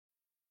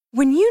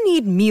When you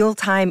need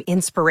mealtime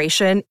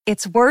inspiration,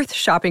 it's worth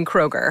shopping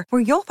Kroger,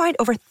 where you'll find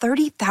over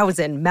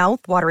 30,000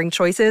 mouth-watering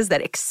choices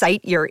that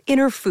excite your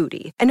inner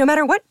foodie. And no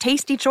matter what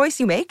tasty choice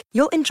you make,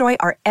 you'll enjoy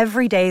our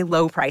everyday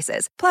low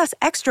prices, plus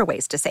extra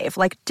ways to save,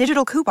 like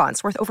digital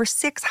coupons worth over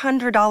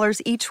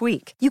 $600 each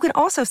week. You can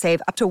also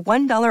save up to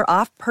 $1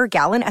 off per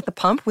gallon at the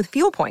pump with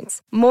fuel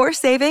points. More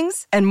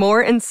savings and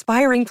more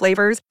inspiring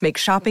flavors make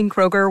shopping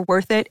Kroger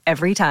worth it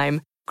every time.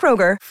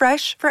 Kroger,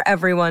 fresh for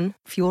everyone.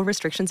 Fuel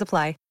restrictions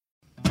apply.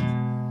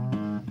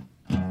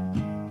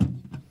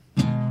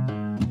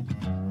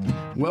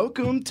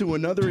 Welcome to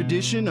another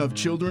edition of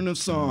Children of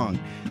Song,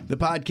 the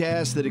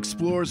podcast that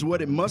explores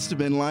what it must have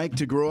been like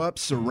to grow up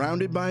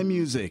surrounded by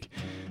music.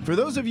 For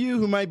those of you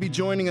who might be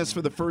joining us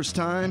for the first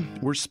time,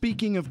 we're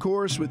speaking, of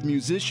course, with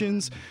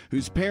musicians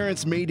whose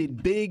parents made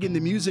it big in the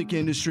music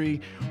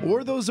industry,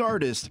 or those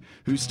artists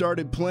who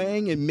started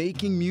playing and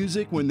making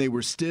music when they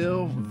were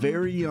still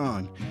very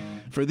young.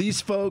 For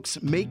these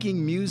folks,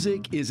 making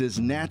music is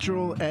as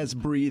natural as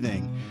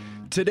breathing.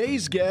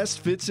 Today's guest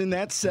fits in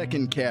that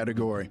second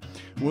category.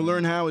 We'll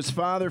learn how his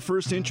father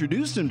first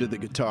introduced him to the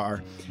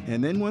guitar,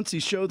 and then once he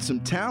showed some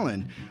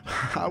talent,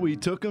 how he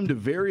took him to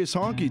various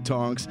honky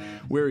tonks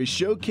where he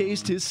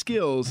showcased his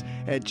skills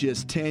at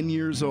just 10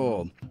 years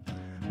old.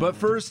 But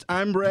first,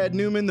 I'm Brad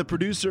Newman, the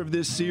producer of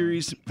this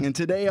series, and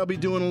today I'll be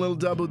doing a little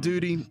double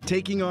duty,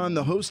 taking on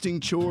the hosting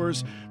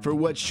chores for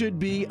what should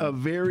be a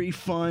very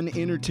fun,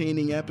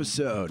 entertaining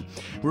episode.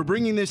 We're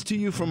bringing this to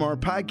you from our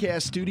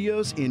podcast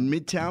studios in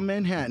Midtown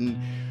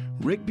Manhattan.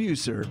 Rick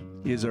Buser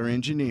is our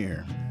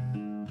engineer.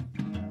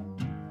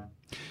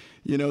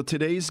 You know,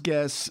 today's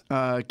guest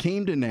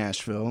came to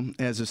Nashville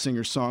as a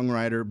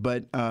singer-songwriter,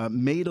 but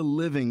made a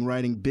living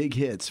writing big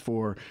hits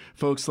for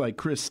folks like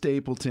Chris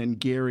Stapleton,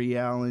 Gary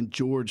Allan,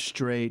 George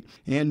Strait,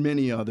 and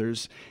many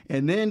others.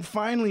 And then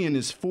finally in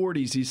his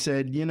 40s, he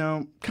said, you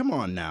know, come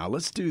on now,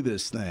 let's do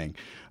this thing.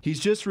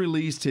 He's just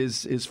released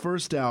his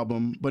first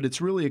album, but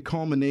it's really a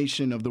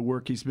culmination of the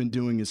work he's been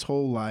doing his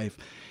whole life.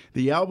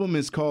 The album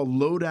is called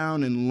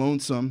Lowdown and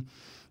Lonesome.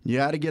 You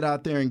got to get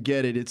out there and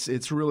get it.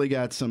 It's really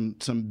got some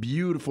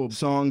beautiful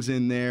songs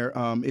in there.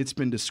 It's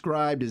been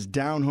described as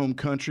down-home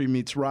country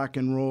meets rock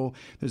and roll.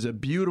 There's a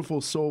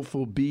beautiful,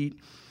 soulful beat,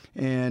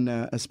 and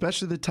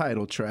especially the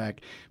title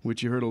track,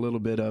 which you heard a little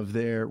bit of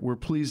there. We're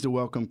pleased to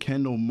welcome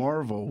Kendell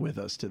Marvel with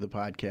us to the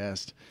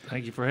podcast.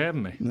 Thank you for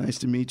having me. Nice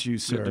to meet you,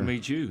 sir. Good to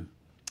meet you.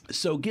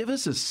 So give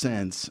us a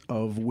sense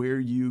of where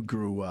you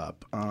grew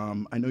up.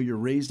 I know you're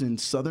raised in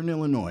Southern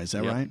Illinois, is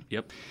that right?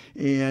 Yep.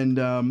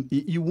 And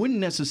you wouldn't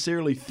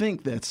necessarily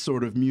think that's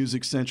sort of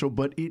music central,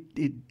 but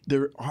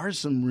there are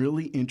some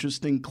really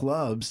interesting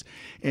clubs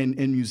and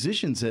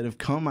musicians that have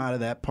come out of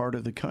that part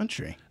of the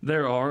country.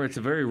 There are. It's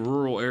a very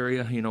rural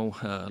area, you know,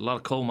 a lot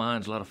of coal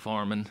mines, a lot of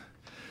farming,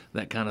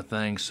 that kind of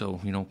thing.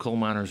 So, you know, coal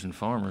miners and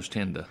farmers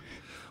tend to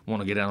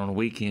want to get out on the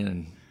weekend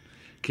and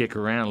kick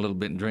around a little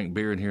bit and drink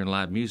beer and hear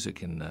live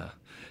music, and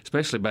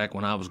especially back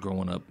when I was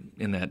growing up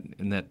in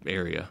that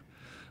area.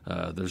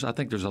 I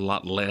think there's a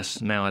lot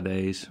less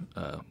nowadays.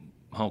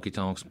 Honky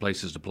tonks,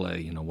 places to play.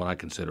 You know what I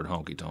considered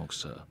honky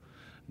tonks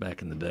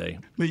back in the day.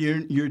 But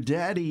your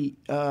daddy,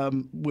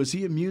 was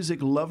he a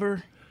music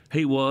lover?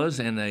 He was,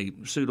 and a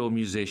pseudo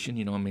musician.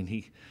 You know, I mean,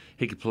 he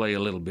could play a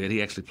little bit.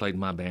 He actually played in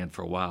my band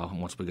for a while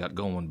once we got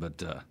going.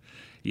 But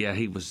yeah,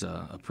 he was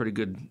a pretty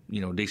good, you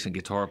know, decent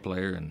guitar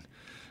player, and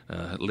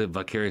lived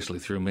vicariously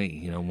through me.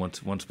 You know, once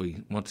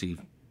he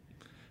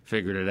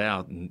figured it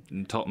out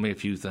and taught me a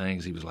few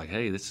things, he was like,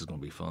 "Hey, this is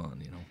going to be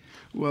fun." You know.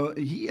 Well,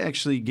 he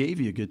actually gave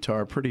you a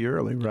guitar pretty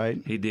early,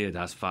 right? He did.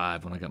 I was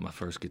 5 when I got my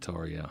first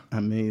guitar. Yeah.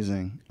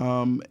 Amazing.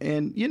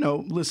 And you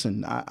know,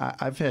 listen,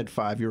 I've had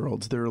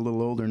 5-year-olds. They're a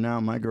little older now.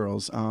 My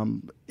girls.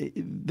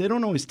 They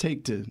don't always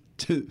take to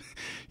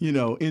you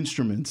know,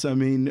 instruments. I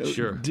mean,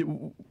 sure.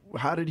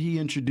 How did he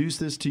introduce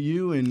this to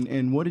you,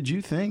 and what did you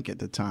think at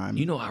the time?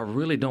 You know, I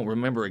really don't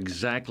remember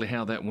exactly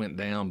how that went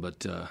down,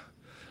 but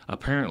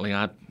apparently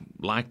I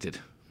liked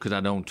it because I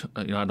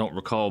don't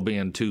recall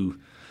being too,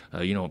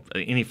 you know,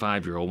 any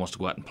 5-year-old wants to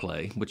go out and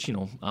play, which, you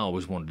know, I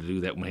always wanted to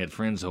do that when we had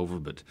friends over,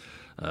 but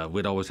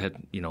we'd always had,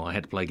 you know, I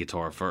had to play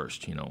guitar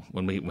first, you know,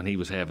 when he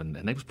was having,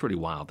 and it was pretty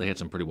wild. They had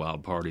some pretty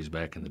wild parties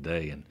back in the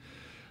day, and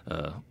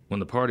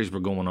when the parties were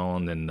going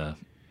on, then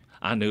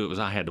I knew it was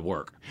I had to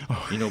work,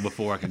 you know,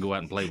 before I could go out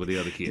and play with the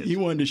other kids. He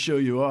wanted to show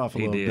you off a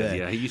little bit. He did,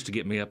 yeah. He used to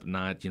get me up at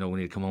night, you know, when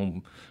he'd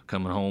coming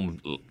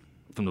home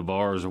from the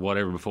bars or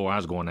whatever before I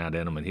was going out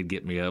at them, and he'd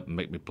get me up and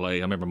make me play.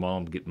 I remember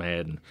Mom would get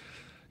mad and,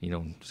 you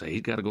know, say,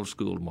 he's got to go to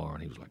school tomorrow.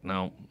 And he was like,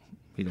 no,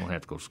 he don't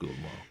have to go to school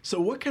tomorrow. So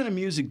what kind of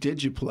music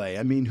did you play?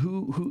 I mean,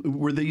 who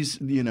were these,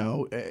 you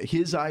know,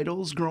 his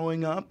idols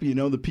growing up, you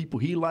know, the people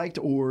he liked,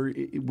 or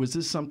was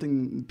this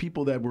something,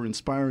 people that were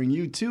inspiring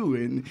you too?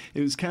 And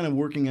it was kind of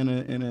working in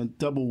a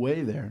double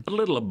way there. A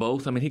little of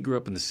both. I mean, he grew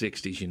up in the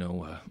 60s, you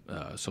know,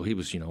 so he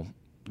was, you know,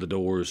 the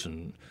Doors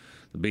and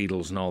the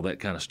Beatles and all that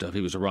kind of stuff.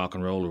 He was a rock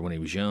and roller when he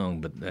was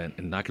young, but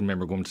and I can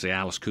remember going to see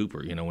Alice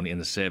Cooper, you know, in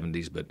the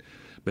 70s,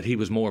 but he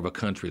was more of a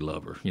country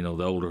lover. You know,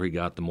 the older he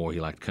got, the more he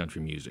liked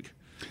country music.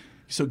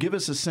 So give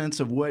us a sense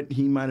of what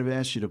he might have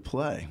asked you to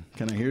play.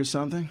 Can I hear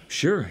something?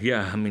 Sure,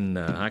 yeah. I mean,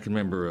 I can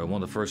remember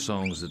one of the first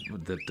songs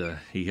that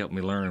he helped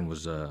me learn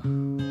was a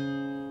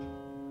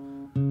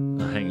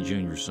Hank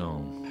Jr.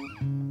 song.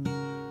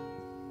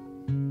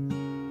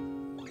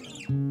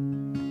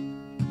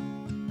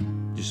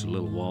 Just a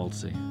little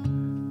waltzy.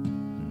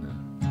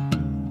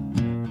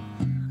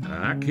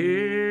 I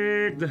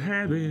kicked the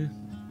habit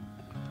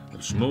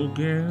of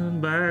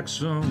smoking back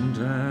some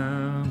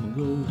time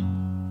ago.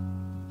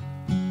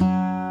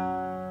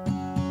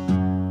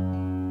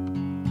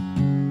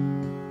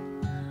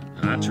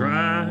 I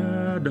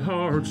tried the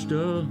hard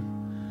stuff,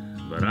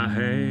 but I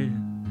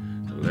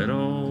had to let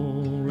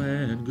all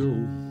that go.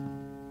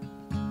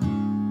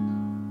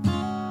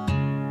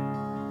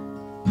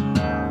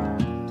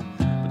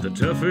 But the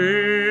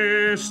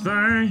toughest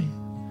thing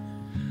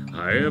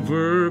I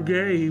ever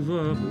gave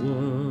up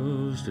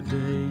was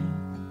today.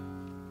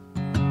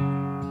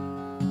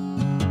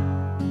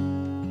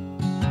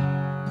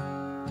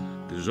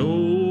 'Cause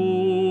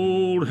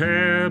old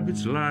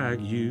habits like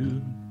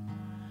you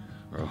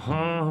are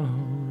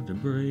hard to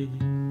break.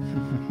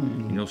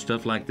 You know,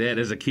 stuff like that.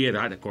 As a kid,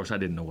 of course, I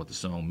didn't know what the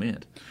song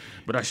meant,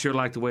 but I sure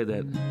liked the way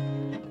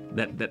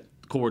that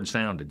chord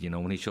sounded, you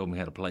know, when he showed me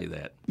how to play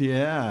that.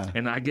 Yeah.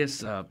 And I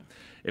guess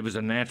it was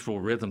a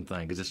natural rhythm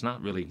thing, because it's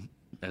not really,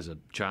 as a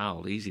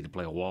child, easy to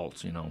play a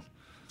waltz, you know.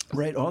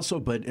 Right. Also,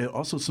 but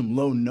also some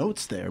low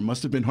notes there.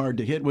 Must have been hard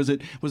to hit. Was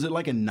it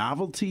like a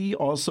novelty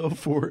also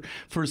for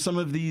some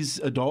of these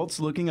adults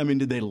looking? I mean,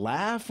 did they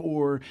laugh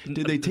or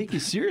did they take you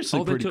seriously?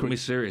 Oh, they took quick? me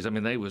serious. I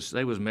mean, they was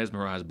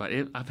mesmerized by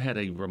it. I've had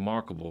a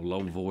remarkable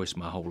low voice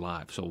my whole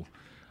life. So,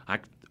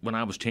 when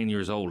I was 10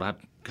 years old, I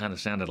kind of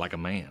sounded like a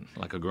man,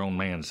 like a grown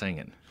man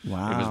singing.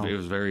 Wow. It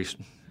was very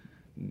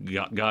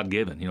God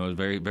given. You know, it was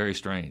very, very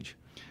strange.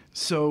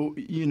 So,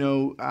 you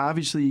know,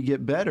 obviously you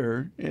get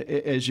better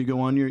as you go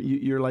on.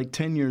 You're like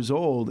 10 years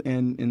old,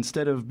 and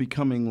instead of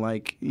becoming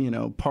like, you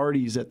know,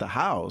 parties at the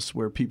house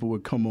where people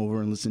would come over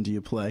and listen to you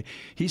play,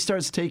 he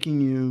starts taking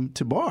you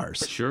to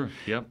bars. Sure,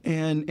 yep.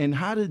 And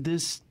how did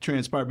this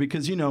transpire?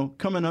 Because, you know,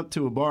 coming up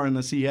to a bar,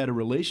 unless he had a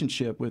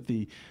relationship with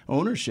the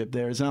ownership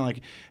there, it's not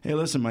like, hey,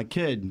 listen, my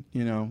kid,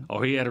 you know.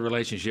 Oh, he had a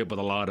relationship with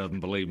a lot of them,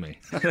 believe me.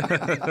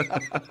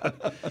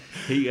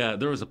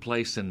 There was a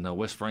place in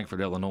West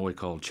Frankfort, Illinois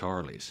called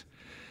Charlie's.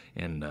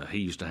 And he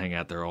used to hang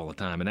out there all the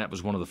time. And that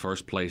was one of the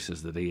first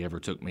places that he ever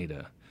took me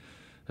to.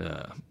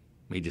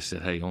 He just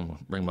said, hey, I'm going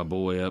to bring my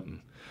boy up.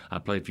 And I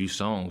played a few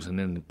songs. And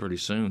then pretty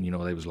soon, you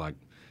know, they was like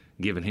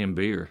giving him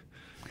beer.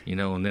 You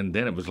know, and then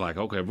it was like,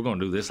 okay, we're going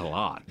to do this a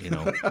lot, you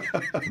know.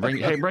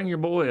 Bring your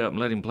boy up and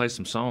let him play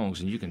some songs,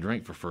 and you can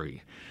drink for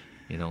free.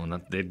 You know, and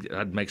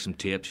I'd make some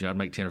tips. You know, I'd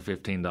make $10 or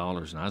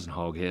 $15, and I was in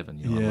hog heaven.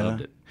 You know, yeah. I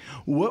loved it.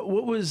 What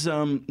was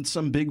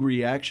some big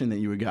reaction that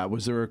you got?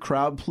 Was there a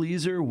crowd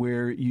pleaser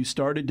where you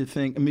started to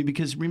think? I mean,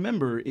 because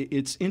remember,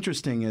 it's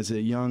interesting as a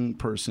young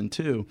person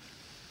too.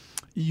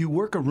 You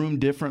work a room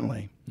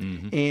differently,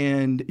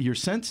 and your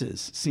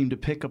senses seem to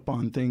pick up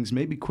on things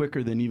maybe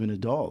quicker than even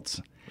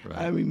adults. Right.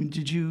 I mean,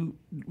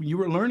 you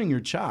were learning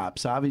your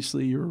chops.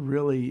 Obviously, you're a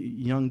really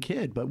young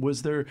kid, but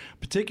was there a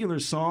particular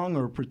song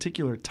or a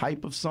particular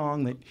type of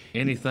song that...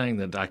 Anything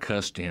that I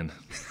cussed in,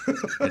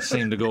 it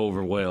seemed to go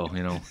over well,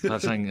 you know. I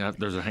sang,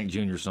 there's a Hank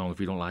Jr. song, if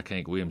you don't like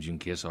Hank Williams, you can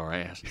kiss our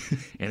ass.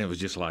 And it was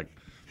just like,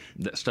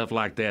 stuff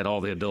like that,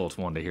 all the adults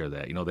wanted to hear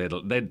that. You know,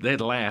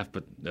 they'd laugh,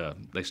 but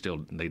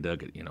they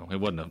dug it, you know. It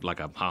wasn't like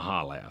a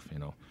ha-ha laugh, you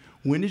know.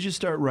 When did you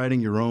start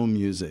writing your own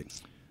music?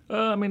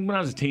 I mean, when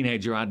I was a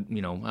teenager, I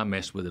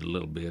messed with it a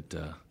little bit.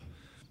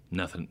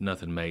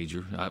 Nothing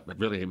major.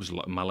 It was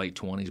my late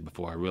 20s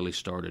before I really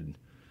started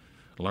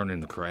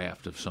learning the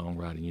craft of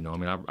songwriting. You know, I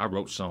mean, I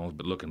wrote songs,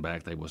 but looking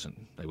back, they wasn't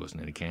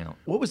any count.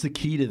 What was the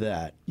key to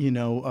that? You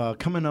know,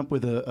 coming up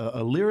with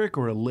a lyric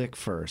or a lick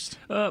first?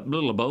 A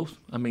little of both.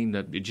 I mean,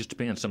 it just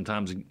depends.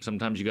 Sometimes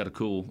you got a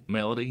cool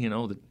melody, you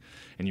know,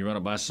 and you run it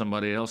by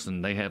somebody else,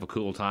 and they have a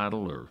cool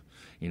title or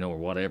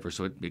whatever.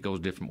 So it goes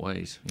different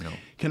ways, you know.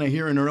 Can I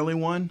hear an early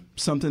one?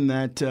 Something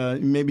that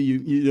maybe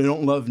you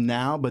don't love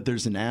now, but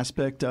there's an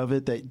aspect of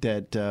it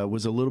that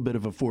was a little bit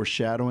of a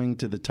foreshadowing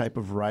to the type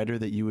of writer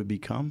that you would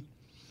become?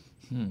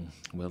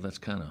 Well, that's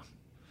kind of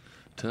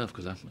tough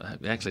because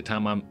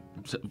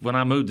when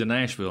I moved to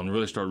Nashville and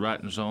really started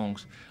writing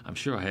songs, I'm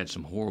sure I had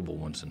some horrible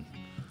ones, and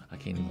I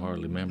can't even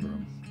hardly remember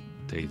them.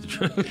 Tell you the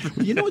truth.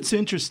 You know, it's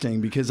interesting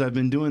because I've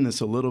been doing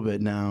this a little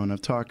bit now, and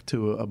I've talked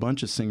to a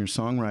bunch of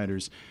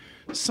singer-songwriters.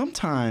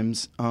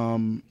 Sometimes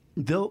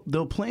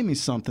they'll play me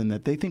something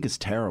that they think is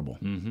terrible,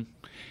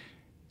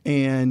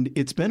 and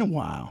it's been a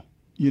while,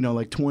 you know,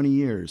 like 20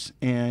 years,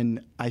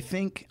 and I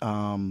think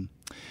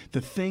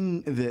the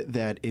thing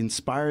that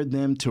inspired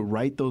them to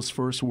write those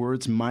first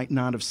words might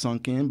not have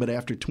sunk in, but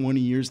after 20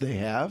 years they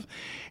have,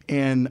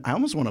 and I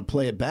almost want to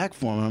play it back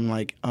for them. I'm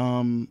like,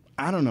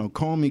 I don't know,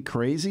 call me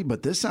crazy,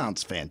 but this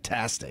sounds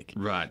fantastic.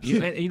 Right.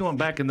 You know,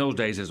 back in those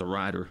days as a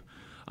writer,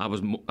 I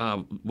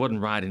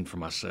wasn't writing for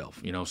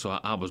myself, you know, so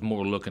I was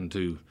more looking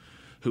to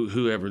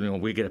whoever,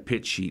 we get a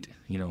pitch sheet,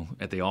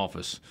 at the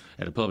office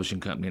at a publishing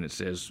company, and it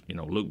says,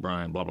 Luke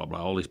Bryan, blah, blah,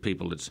 blah, all these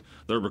people,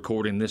 they're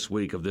recording this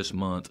week of this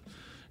month,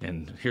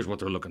 and here's what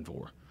they're looking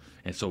for.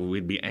 And so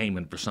we'd be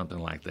aiming for something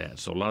like that.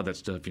 So a lot of that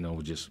stuff,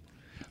 was just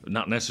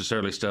not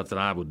necessarily stuff that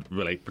I would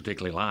really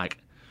particularly like,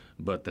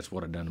 but that's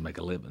what I've done to make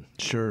a living.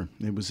 Sure.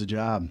 It was a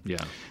job.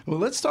 Yeah. Well,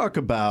 let's talk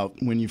about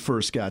when you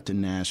first got to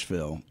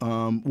Nashville.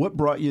 What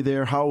brought you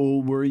there? How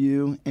old were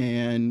you?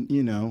 And,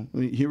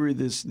 here were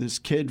this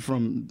kid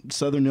from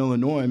Southern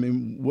Illinois. I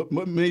mean,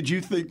 what made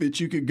you think that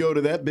you could go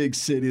to that big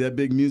city, that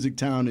big music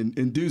town,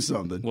 and do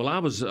something? Well, I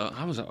was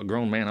a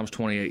grown man. I was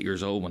 28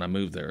 years old when I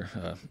moved there.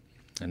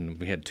 And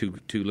we had two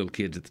little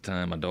kids at the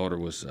time. My daughter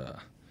was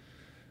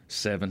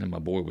 7 and my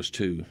boy was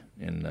 2.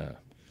 And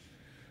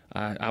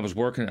I was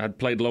working. I'd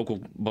played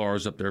local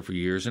bars up there for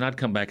years, and I'd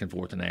come back and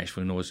forth to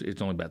Nashville.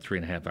 It's only about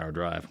 3.5 hour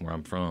drive from where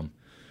I'm from,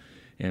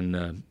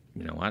 and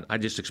I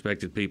just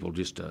expected people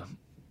just to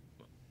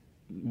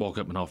walk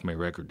up and offer me a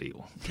record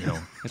deal.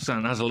 I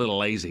was a little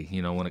lazy,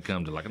 when it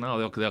come to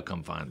no, they'll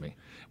come find me.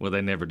 Well,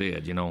 they never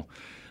did,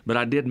 But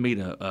I did meet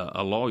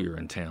a lawyer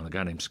in town, a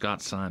guy named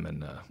Scott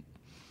Simon,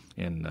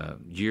 and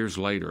years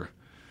later.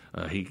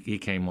 He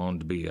came on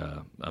to be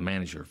a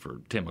manager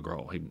for Tim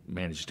McGraw. He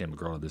manages Tim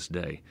McGraw to this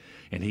day.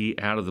 And he,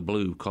 out of the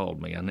blue, called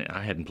me.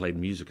 I hadn't played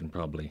music in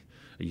probably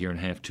a year and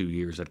a half, 2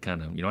 years. I'd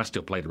kind of, I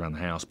still played around the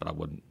house, but I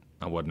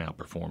wasn't out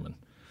performing.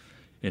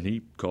 And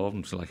he called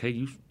and said,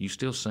 hey, you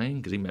still sing?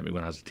 Because he met me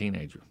when I was a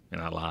teenager.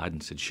 And I lied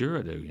and said, sure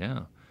I do,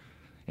 yeah.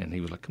 And he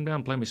was like, come down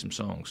and play me some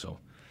songs. So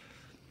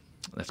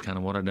that's kind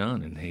of what I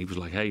done. And he was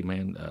like, hey,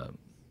 man,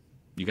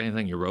 you got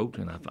anything you wrote?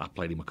 And I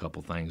played him a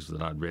couple things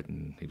that I'd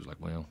written. He was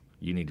like, well,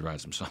 you need to write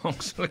some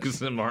songs because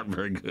them aren't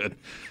very good.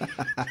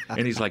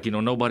 And he's like,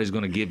 nobody's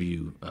going to give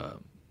you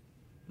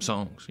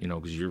songs,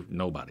 because you're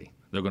nobody.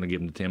 They're going to give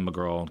them to Tim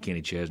McGraw and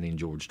Kenny Chesney and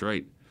George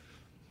Strait.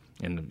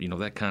 And,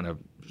 that kind of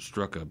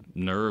struck a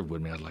nerve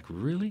with me. I was like,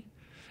 really?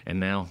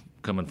 And now,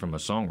 coming from a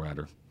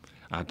songwriter,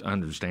 I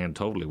understand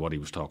totally what he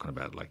was talking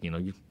about. Like,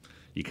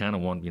 you kind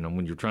of want,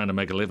 when you're trying to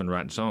make a living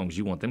writing songs,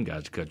 you want them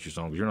guys to cut your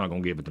songs. You're not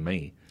going to give it to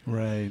me.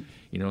 Right.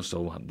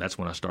 So that's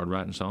when I started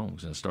writing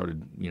songs. And I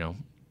started,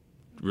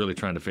 really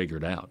trying to figure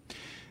it out.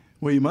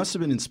 Well, you must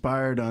have been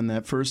inspired on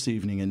that first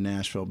evening in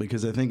Nashville,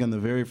 because I think on the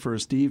very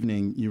first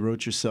evening you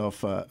wrote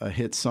yourself a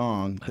hit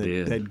song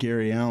that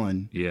Gary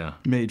Allan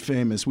made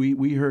famous.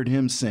 We heard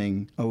him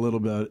sing a little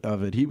bit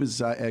of it. He was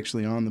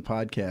actually on the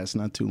podcast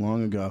not too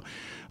long ago.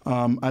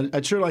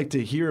 I'd sure like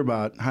to hear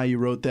about how you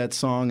wrote that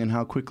song and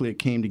how quickly it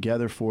came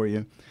together for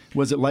you.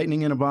 Was it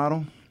Lightning in a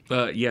Bottle?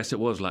 Yes, it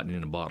was Lightning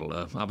in a Bottle.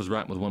 I was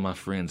writing with one of my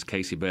friends,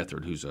 Casey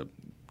Beathard, who's a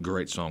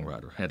great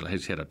songwriter.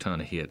 He's had a ton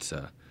of hits.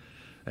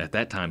 At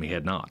that time, he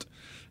had not,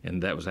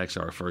 and that was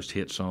actually our first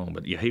hit song.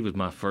 But yeah, he was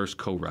my first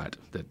co-write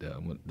the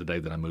day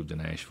that I moved to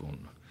Nashville.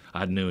 And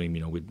I knew him.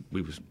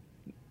 We was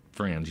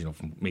friends.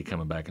 From me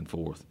coming back and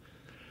forth.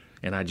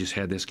 And I just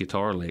had this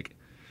guitar lick,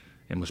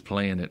 and was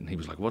playing it. And he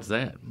was like, "What's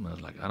that?" And I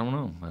was like, "I don't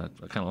know. I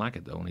kind of like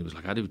it though." And he was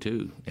like, "I do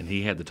too." And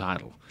he had the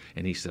title,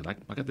 and he said, "I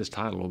got this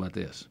title. What about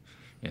this?"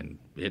 And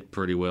it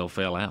pretty well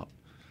fell out.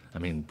 I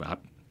mean,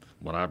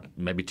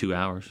 maybe 2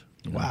 hours.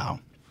 Wow.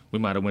 We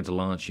might have went to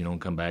lunch,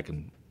 and come back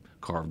and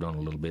carved on a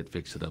little bit,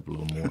 fixed it up a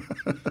little more,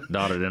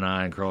 dotted an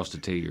I and crossed a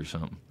T or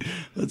something.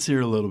 Let's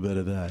hear a little bit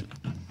of that.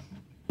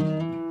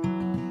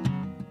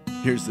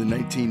 Here's the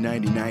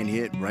 1999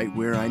 hit, Right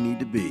Where I Need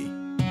to Be.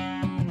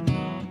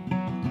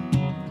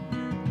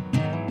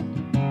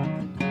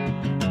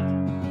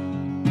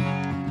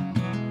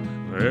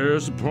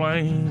 There's a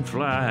plane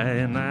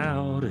flying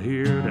out of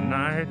here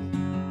tonight.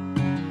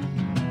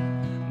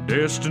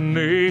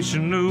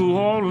 Destination New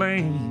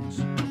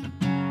Orleans.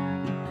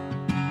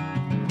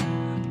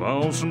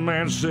 Boss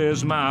man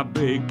says my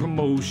big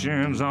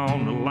promotion's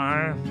on the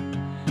line,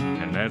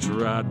 and that's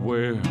right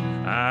where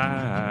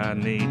I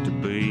need to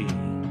be.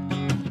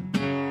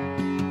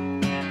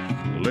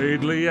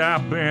 Lately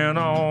I've been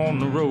on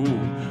the road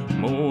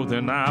more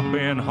than I've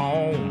been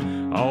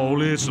home. All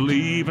this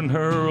leaving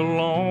her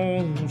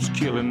alone's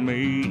killing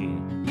me.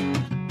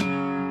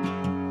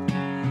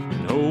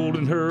 And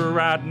holding her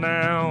right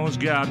now has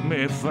got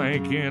me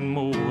thinking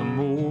more and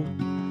more.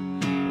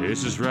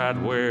 This is right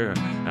where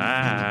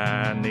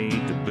I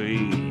need to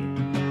be.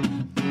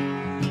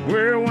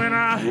 Where when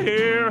I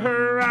hear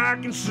her, I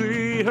can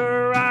see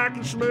her, I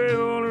can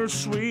smell her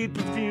sweet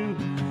perfume.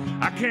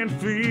 I can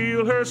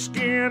feel her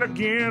skin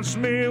against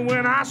me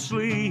when I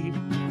sleep.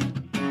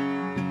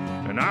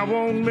 And I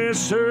won't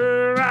miss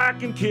her, I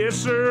can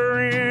kiss her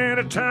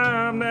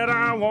anytime that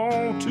I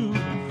want to.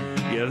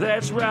 Yeah,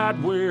 that's right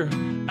where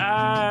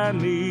I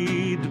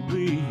need to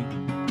be.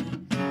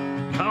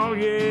 Oh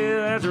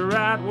yeah, that's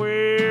right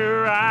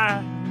where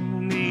I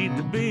need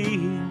to be.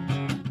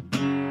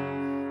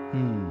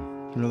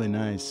 Really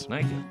nice.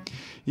 Thank you.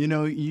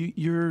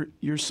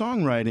 Your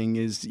songwriting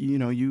is,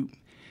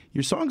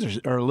 your songs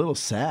are a little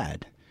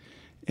sad.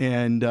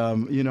 And,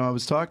 I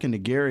was talking to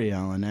Gary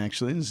Allen,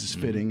 actually. This is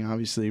fitting,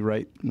 obviously,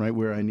 right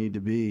where I need to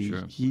be.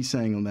 Sure. He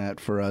sang that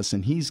for us,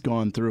 and he's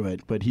gone through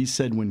it. But he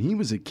said when he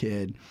was a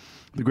kid,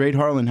 the great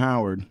Harlan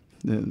Howard,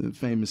 the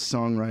famous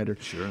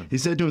songwriter, sure. he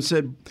said to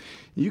him,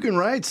 "You can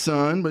write,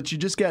 son, but you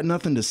just got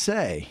nothing to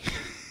say."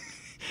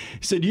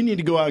 He said, "You need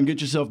to go out and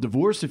get yourself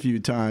divorced a few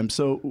times."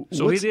 So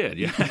he did,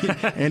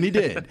 yeah. And he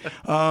did.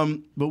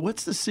 But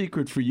what's the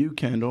secret for you,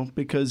 Kendell?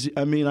 Because,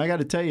 I got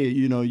to tell you,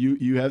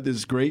 you have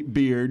this great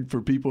beard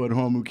for people at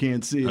home who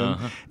can't see him.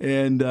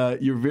 And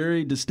you're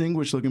very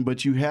distinguished looking,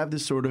 but you have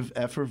this sort of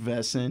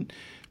effervescent,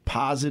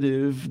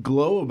 positive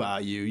glow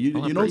about you.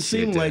 You don't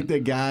seem like the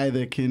guy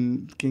that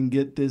can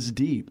get this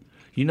deep.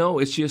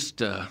 It's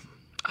just, I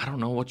don't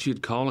know what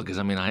you'd call it, because,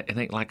 it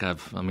ain't like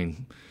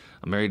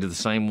I'm married to the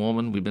same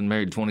woman. We've been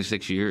married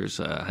 26 years.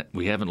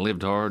 We haven't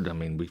lived hard.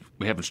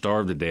 We haven't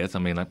starved to death.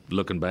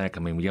 Looking back,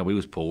 we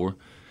was poor.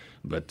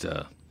 But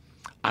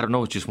I don't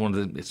know. It's just one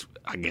of the,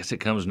 I guess it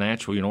comes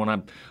natural.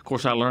 And of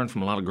course, I learned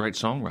from a lot of great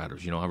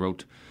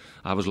songwriters.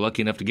 I was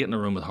lucky enough to get in the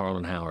room with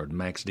Harlan Howard,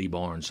 Max D.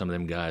 Barnes, some of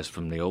them guys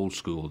from the old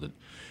school that,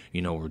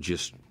 were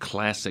just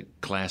classic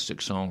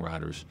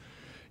songwriters.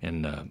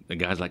 And the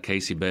guys like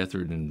Casey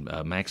Beathard and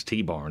Max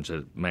T. Barnes,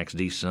 Max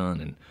D's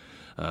son, and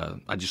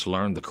I just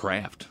learned the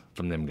craft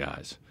from them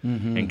guys,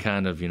 and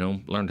kind of,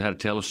 learned how to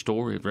tell a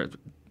story,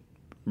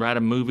 write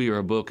a movie or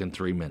a book in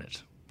 3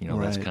 minutes. Right.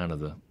 That's kind of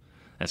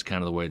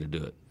the way to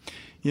do it.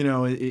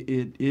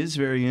 It is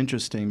very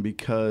interesting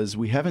because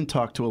we haven't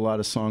talked to a lot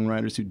of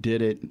songwriters who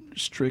did it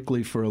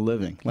strictly for a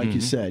living. Like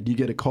you said, you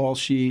get a call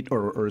sheet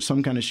or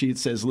some kind of sheet that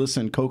says,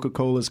 "Listen,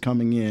 Coca-Cola's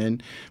coming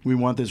in. We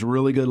want this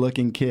really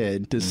good-looking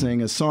kid to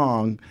sing a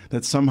song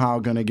that's somehow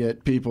going to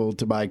get people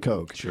to buy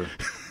Coke." Sure.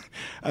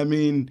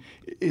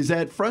 Is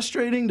that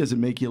frustrating? Does it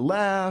make you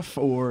laugh?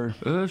 Or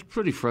it's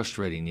pretty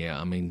frustrating,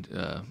 yeah.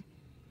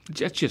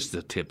 That's just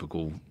the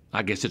typical.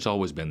 I guess it's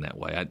always been that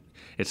way.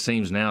 It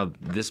seems now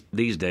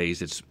these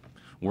days it's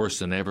worse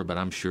than ever, but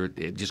I'm sure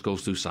it just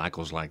goes through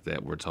cycles like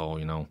that where it's all,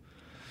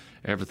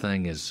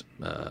 everything is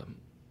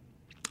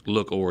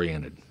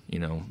look-oriented.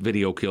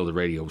 Video killed the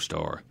radio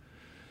star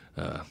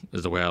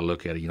is the way I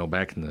look at it.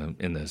 Back in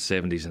the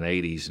 70s and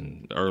 80s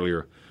and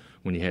earlier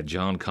when you had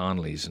John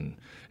Conleys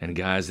and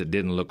guys that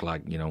didn't look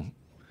like,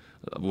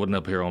 wasn't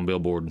up here on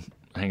billboard,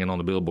 hanging on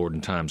the billboard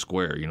in Times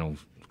Square,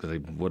 because they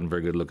wasn't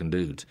very good-looking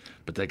dudes,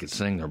 but they could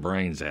sing their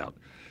brains out,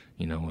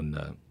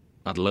 and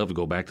I'd love to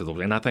go back to those.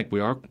 And I think we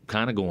are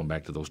kind of going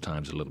back to those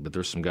times a little bit.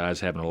 There's some guys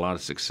having a lot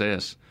of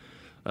success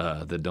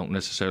that don't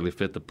necessarily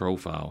fit the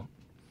profile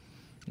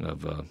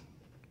of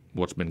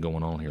what's been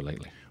going on here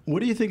lately. What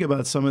do you think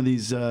about some of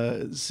these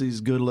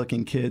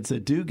good-looking kids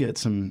that do get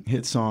some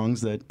hit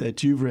songs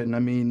that you've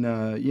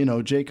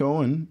written? Jake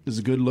Owen is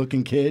a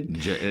good-looking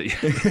kid.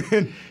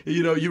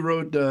 You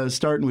wrote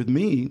 "Starting With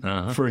Me"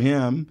 for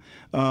him.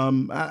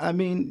 Was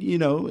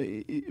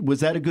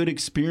that a good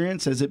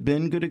experience? Has it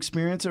been a good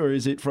experience, or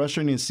is it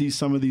frustrating to see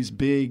some of these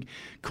big,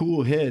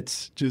 cool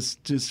hits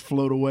just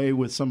float away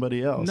with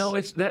somebody else? No,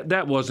 it's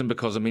that wasn't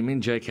because me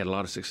and Jake had a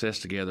lot of success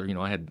together.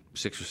 I had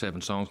 6 or 7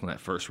 songs on that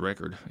first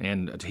record,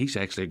 and he's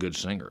actually a good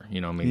singer. He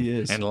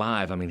is. And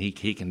live,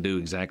 he can do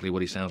exactly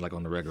what he sounds like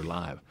on the record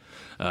live.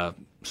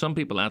 Some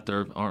people out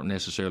there aren't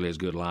necessarily as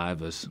good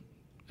live as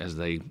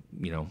they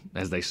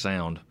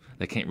sound.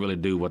 They can't really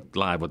do what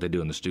they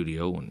do in the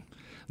studio, and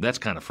that's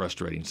kind of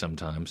frustrating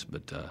sometimes.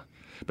 But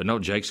no,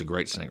 Jake's a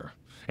great singer,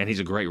 and he's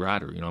a great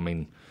writer.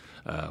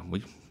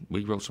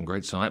 We wrote some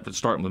great songs.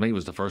 "Starting With Me"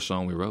 was the first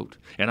song we wrote,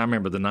 and I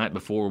remember the night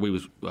before we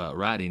was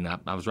writing,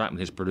 I was writing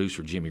with his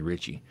producer Jimmy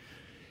Ritchie.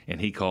 And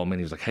he called me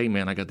and he was like, "Hey,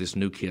 man, I got this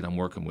new kid I'm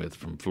working with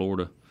from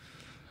Florida."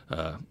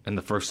 And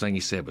the first thing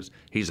he said was,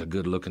 "He's a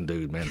good-looking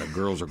dude, man. The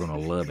girls are going to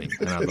love him."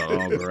 And I thought,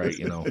 oh, great,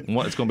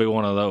 it's going to be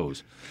one of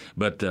those.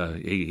 But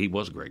he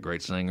was a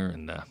great singer,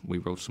 and we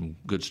wrote some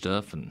good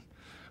stuff and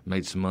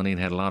made some money and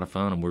had a lot of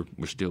fun, and we're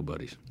still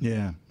buddies.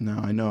 Yeah, no,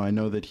 I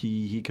know that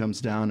he comes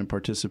down and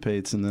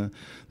participates in the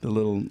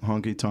little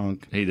Honky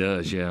Tonk. He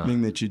does, yeah.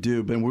 Thing that you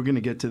do. But we're going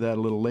to get to that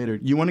a little later.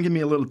 You want to give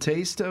me a little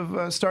taste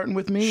of "Starting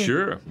With Me"?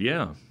 Sure,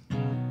 yeah.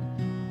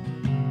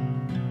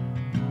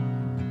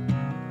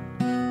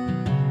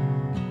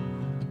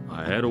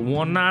 I had a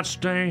one-night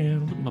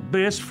stand with my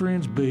best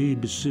friend's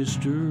baby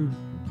sister.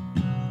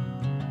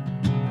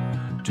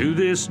 To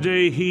this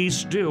day, he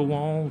still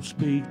won't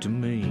speak to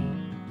me.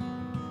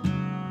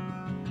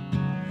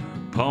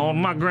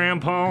 Pawned my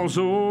grandpa's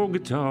old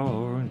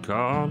guitar in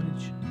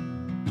college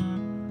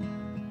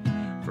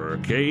for a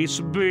case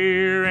of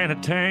beer and a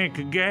tank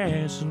of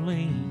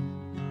gasoline.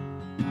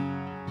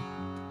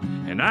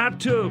 And I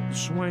took a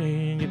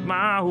swing at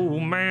my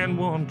old man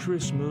one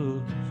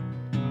Christmas.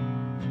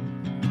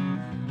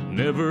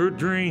 Never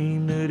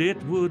dreamed that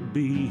it would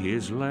be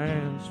his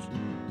last.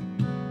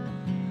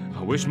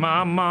 I wish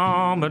my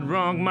mom had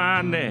wrung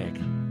my neck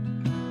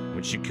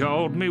when she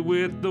called me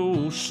with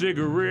those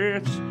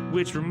cigarettes,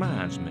 which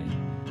reminds me,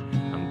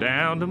 I'm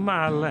down to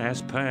my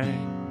last pack.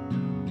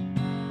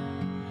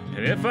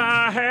 And if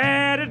I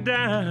had a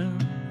dime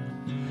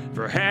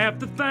for half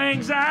the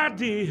things I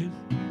did,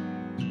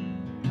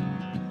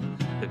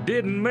 It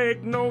didn't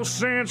make no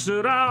sense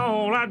at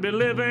all. I'd be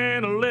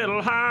living a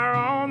little higher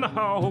on the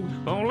hog.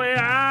 If only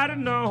I'd have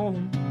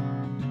known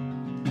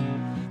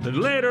that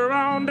later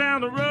on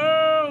down the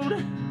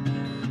road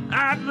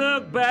I'd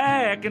look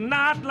back and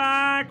not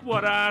like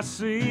what I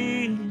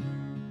see.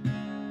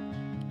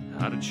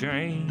 I'd have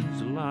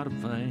changed a lot of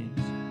things,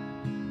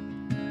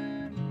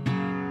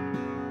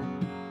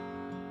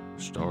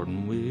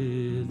 starting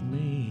with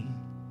me.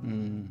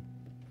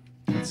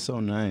 That's so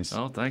nice.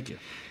 Oh, thank you.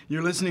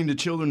 You're listening to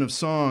Children of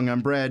Song.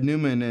 I'm Brad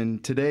Newman,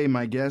 and today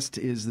my guest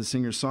is the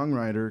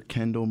singer-songwriter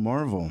Kendell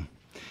Marvel.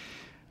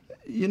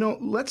 You know,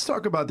 let's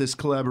talk about this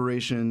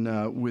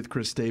collaboration with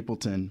Chris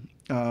Stapleton.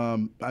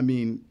 I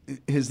mean,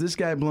 has this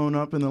guy blown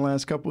up in the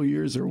last couple of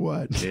years or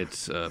what?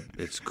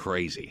 It's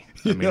crazy.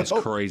 I mean, it's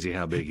crazy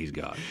how big he's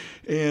got.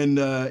 And,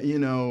 you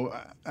know,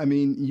 I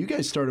mean, you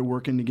guys started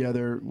working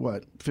together,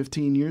 what,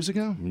 15 years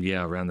ago?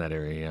 Yeah, around that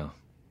area, yeah.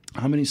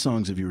 How many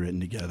songs have you written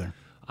together?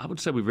 I would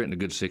say we've written a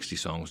good 60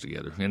 songs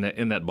together in that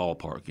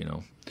ballpark, you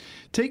know.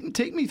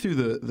 Take me through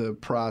the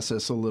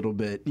process a little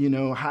bit. You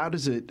know, how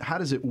does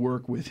it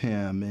work with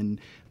him?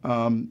 And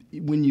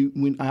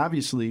when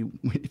obviously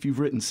if you've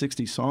written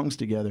 60 songs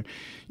together,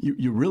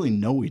 you really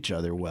know each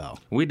other well.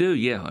 We do,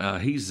 yeah.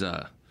 He's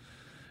a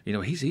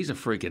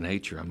freak of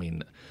nature. I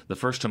mean, the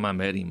first time I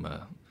met him,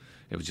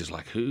 it was just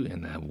like, who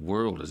in the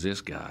world is this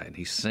guy? And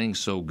he sings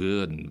so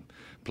good and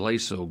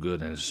plays so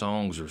good, and his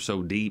songs are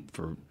so deep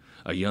for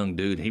a young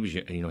dude. He was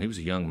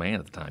a young man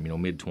at the time,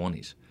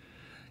 mid-20s,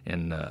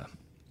 and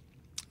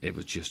it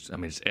was just, I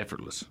mean, it's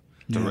effortless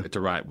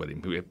to write with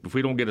him. If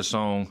we don't get a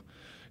song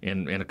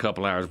in a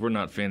couple hours, we're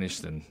not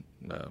finished, then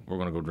we're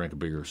going to go drink a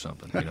beer or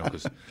something,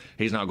 because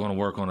he's not going to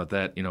work on it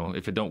that,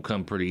 if it don't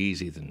come pretty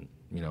easy, then,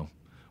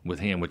 with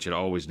him, which it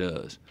always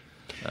does.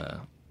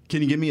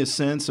 Can you give me a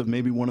sense of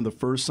maybe one of the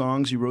first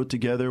songs you wrote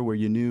together where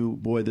you knew,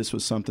 boy, this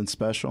was something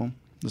special,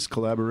 this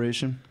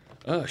collaboration?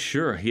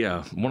 Sure,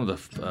 yeah. One of the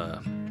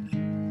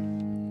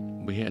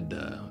we had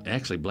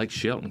actually Blake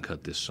Shelton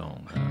cut this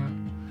song.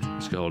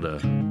 It's called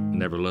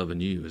 "Never Loving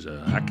You."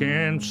 I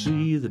can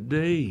see the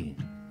day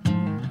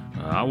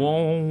I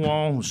won't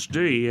want to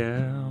stay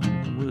out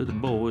with the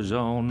boys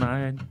all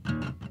night.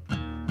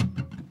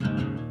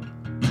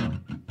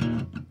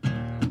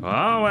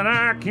 Oh, and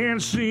I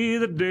can see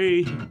the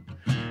day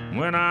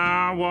when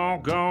I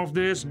walk off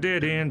this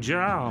dead-end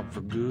job for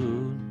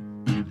good.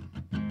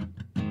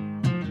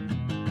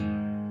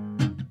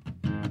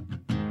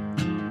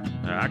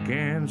 I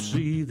can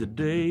see the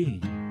day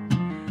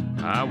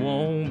I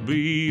won't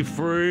be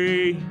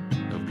afraid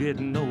of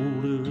getting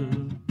older.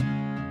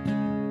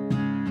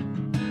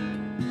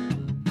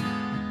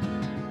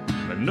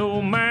 But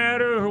no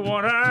matter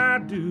what I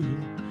do,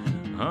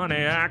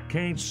 honey, I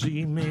can't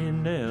see me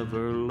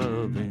never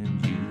loving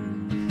you.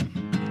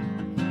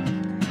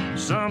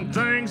 Some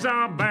things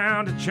are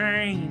bound to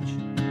change,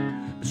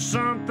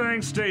 some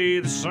things stay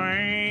the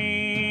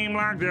same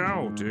like they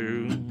ought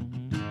to.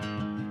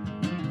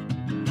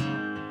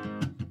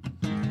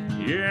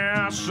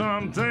 Yeah,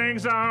 some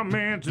things are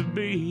meant to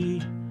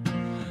be,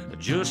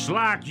 just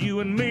like you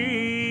and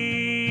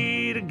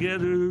me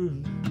together.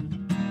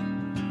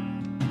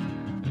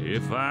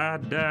 If I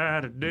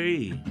die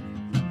today,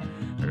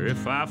 or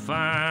if I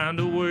find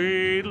a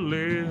way to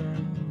live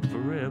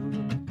forever,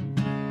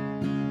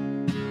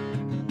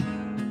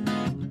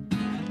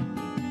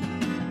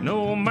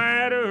 no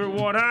matter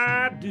what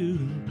I do,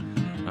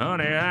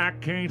 honey, I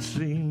can't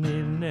see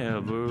me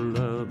never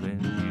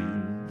loving you.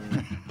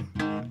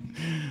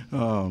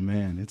 Oh,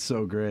 man, it's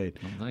so great.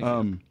 Well,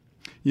 thank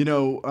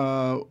you.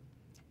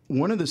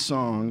 One of the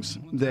songs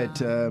that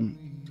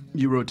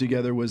you wrote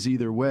together was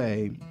Either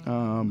Way,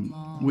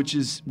 which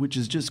is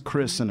just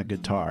Chris and a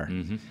guitar.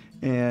 Mm-hmm.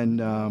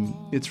 And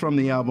it's from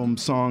the album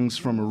Songs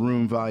from a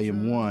Room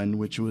Volume 1,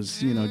 which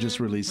was, just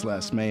released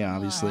last May,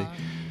 obviously.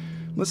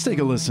 Let's take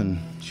a listen.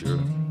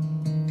 Sure.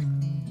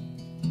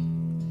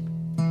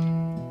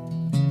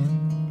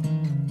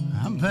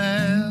 I'm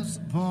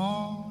past the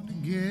point to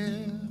give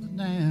a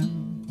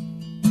damn.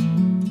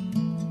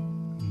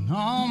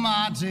 All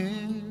my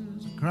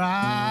tears I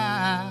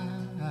cry.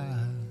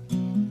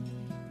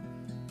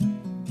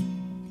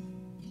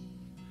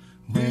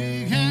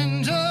 We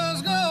can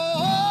just go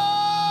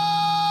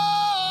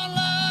on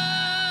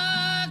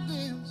like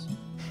this.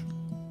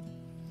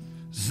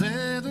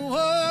 Say the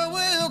word,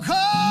 we'll call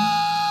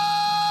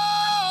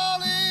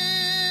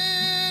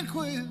it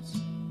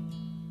quits.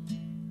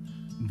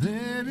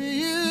 Baby,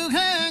 you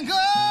can go,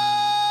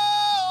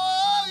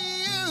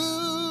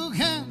 you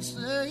can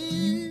stay.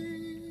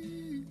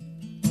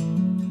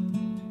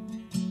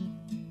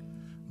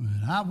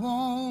 I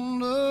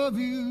won't love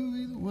you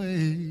either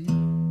way.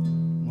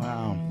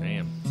 Wow.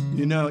 Damn.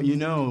 You know,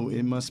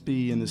 it must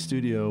be in the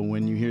studio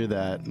when you hear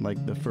that,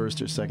 like the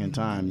first or second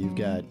time, you've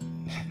got,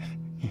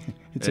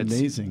 it's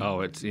amazing.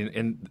 Oh,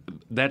 and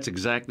that's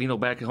exactly,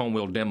 back at home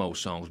we'll demo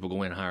songs. We'll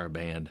go in and hire a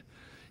band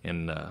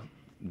and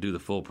do the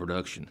full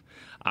production.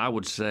 I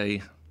would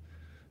say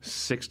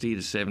 60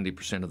 to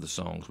 70% of the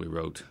songs we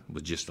wrote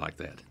was just like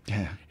that.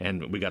 Yeah.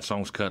 And we got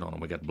songs cut on them.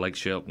 We got Blake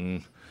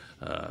Shelton,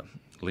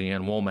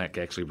 Leanne Womack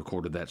actually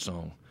recorded that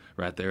song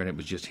right there, and it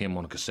was just him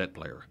on a cassette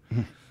player.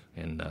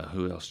 And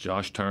who else?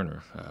 Josh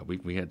Turner.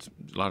 We had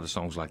a lot of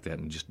songs like that,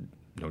 and just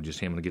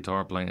him and the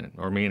guitar playing,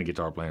 or me and the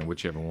guitar playing,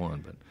 whichever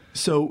one. But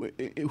so,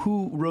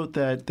 who wrote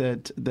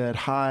that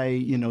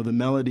high, the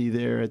melody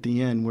there at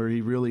the end where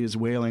he really is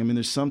wailing? I mean,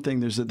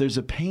 there's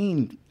a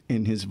pain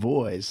in his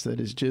voice that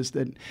is just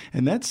that,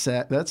 and that's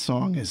sad. That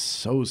song is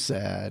so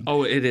sad.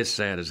 Oh, it is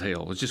sad as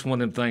hell. It's just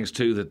one of them things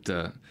too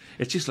that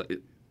it's just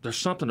like. There's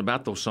something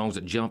about those songs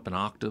that jump an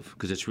octave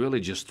because it's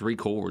really just 3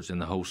 chords in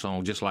the whole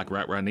song, just like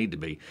Right Where I Need to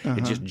Be.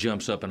 It just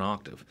jumps up an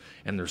octave.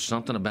 And there's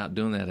something about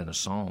doing that in a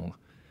song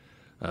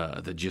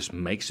that just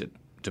makes it,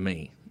 to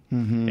me.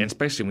 And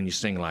especially when you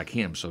sing like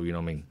him. So,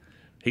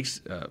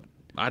 he's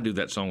I do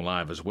that song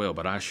live as well,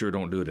 but I sure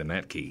don't do it in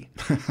that key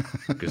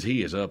because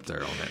he is up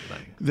there on that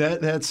thing.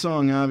 That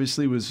song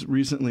obviously was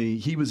recently,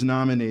 he was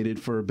nominated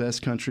for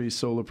Best Country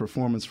Solo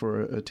Performance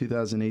for a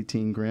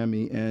 2018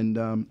 Grammy.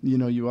 And,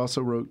 you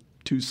also wrote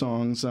 2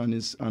 songs on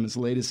his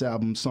latest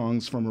album,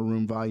 Songs from a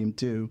Room Volume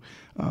 2,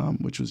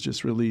 which was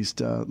just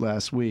released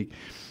last week.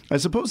 I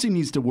suppose he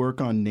needs to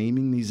work on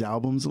naming these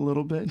albums a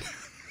little bit.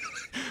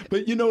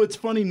 But, it's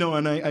funny, Noah,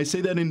 and I say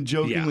that in a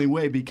jokingly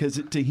way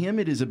because to him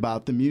it is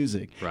about the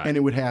music. Right. And it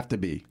would have to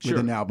be with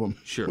an album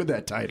with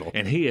that title.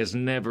 And he has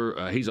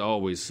never, he's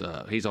always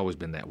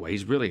been that way.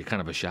 He's really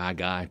kind of a shy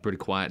guy, pretty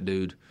quiet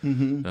dude.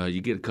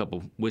 You get a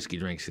couple whiskey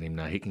drinks in him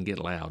now, he can get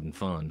loud and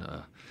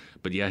fun.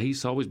 But yeah,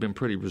 he's always been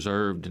pretty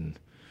reserved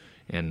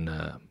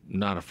and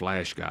not a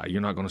flash guy.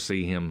 You're not going to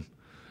see him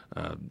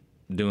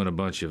doing a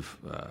bunch of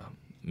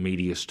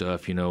media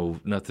stuff.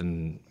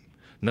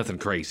 Nothing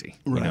crazy.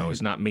 Right.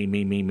 It's not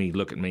me.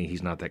 Look at me.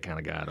 He's not that kind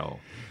of guy at all.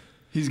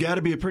 He's got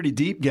to be a pretty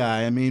deep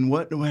guy. I mean,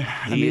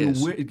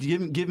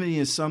 give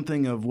me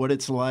something of what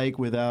it's like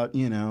without,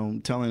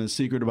 telling a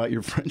secret about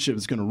your friendship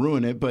is going to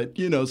ruin it. But,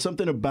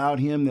 something about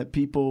him that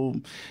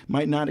people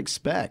might not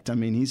expect. I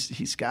mean,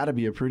 he's got to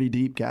be a pretty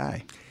deep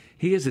guy.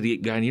 He is a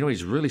deep guy, and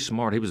he's really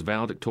smart. He was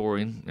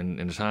valedictorian in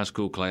his high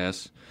school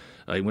class.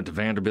 He went to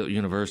Vanderbilt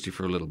University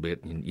for a little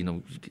bit.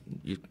 And,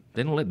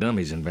 they don't let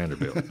dummies in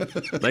Vanderbilt.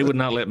 They would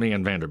not let me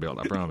in Vanderbilt,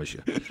 I promise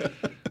you.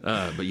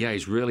 But, yeah,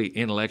 he's really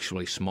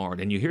intellectually smart.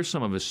 And you hear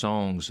some of his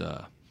songs,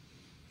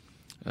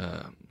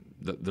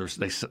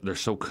 they're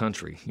so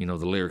country, the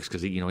lyrics,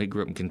 because he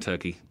grew up in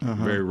Kentucky,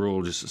 very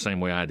rural, just the same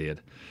way I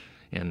did.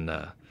 And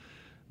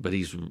but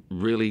he's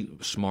really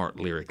smart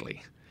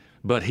lyrically.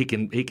 But he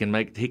can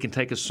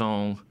take a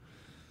song,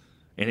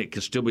 and it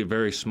can still be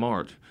very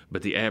smart.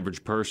 But the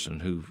average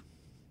person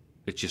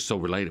it's just so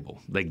relatable.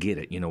 They get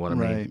it. You know what I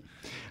mean? Right.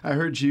 I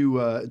heard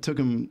you took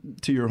him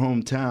to your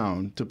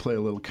hometown to play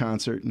a little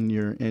concert, and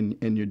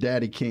your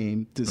daddy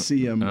came to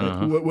see him.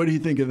 What do you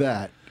think of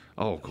that?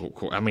 Oh,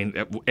 cool. I mean,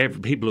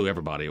 he blew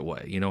everybody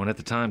away, And at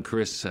the time,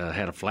 Chris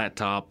had a flat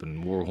top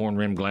and wore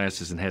horn-rimmed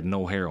glasses and had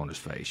no hair on his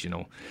face,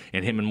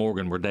 And him and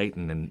Morgan were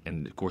dating,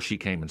 and of course, she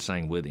came and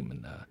sang with him,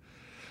 and.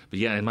 But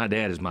yeah, and my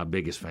dad is my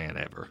biggest fan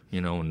ever,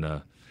 and I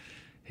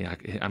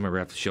remember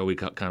after the show he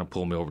kind of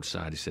pulled me over to the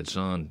side. He said,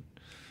 "Son,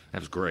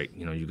 that was great.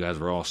 You guys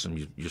were awesome.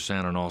 You're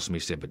sounding awesome." He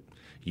said, "But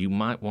you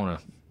might want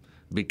to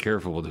be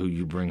careful with who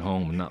you bring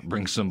home and not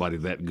bring somebody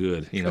that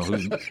good.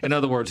 In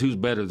other words, who's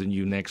better than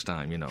you next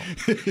time. And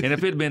if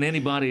it had been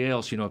anybody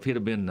else, if it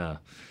had been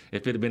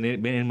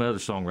any other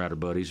songwriter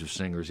buddies or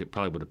singers, it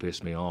probably would have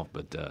pissed me off.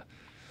 But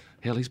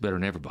hell, he's better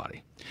than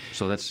everybody.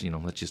 So that's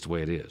just the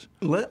way it is.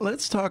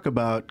 Let's talk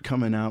about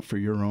coming out for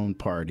your own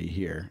party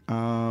here.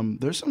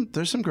 There's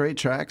some great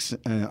tracks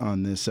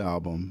on this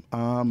album.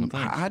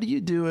 How do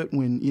you do it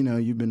when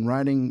you've been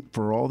writing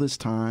for all this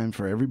time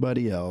for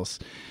everybody else,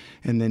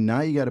 and then now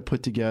you got to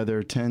put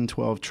together 10,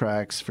 12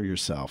 tracks for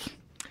yourself?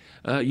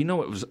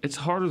 It's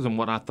harder than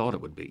what I thought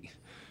it would be.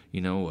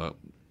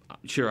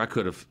 Sure, I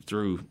could have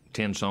threw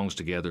 10 songs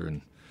together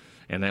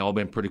and they all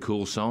been pretty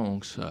cool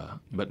songs.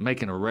 But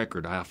making a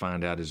record, I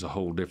find out, is a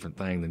whole different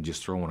thing than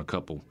just throwing a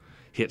couple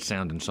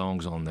hit-sounding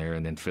songs on there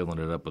and then filling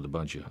it up with a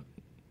bunch of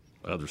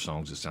other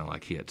songs that sound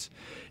like hits.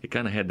 It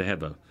kind of had to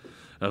have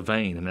a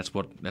vein, and that's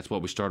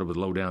what we started with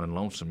Low Down and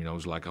Lonesome. It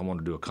was like I wanted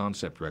to do a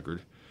concept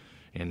record,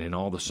 and in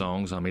all the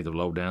songs, I'm either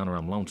low down or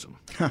I'm lonesome.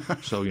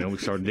 So, we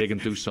started digging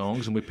through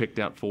songs, and we picked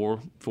out four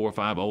or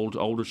five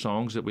older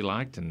songs that we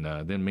liked, and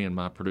then me and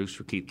my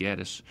producer, Keith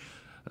Gaddis,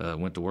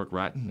 went to work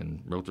writing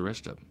and wrote the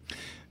rest of them.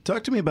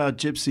 Talk to me about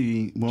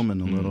Gypsy Woman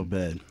a little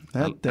bit.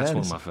 That's one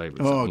of my favorites.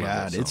 Oh,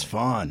 God, it's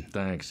fun.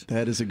 Thanks.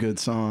 That is a good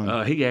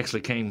song.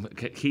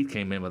 Keith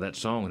came in with that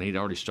song, and he'd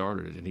already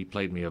started it, and he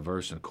played me a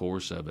verse and a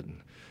chorus of it.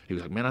 And he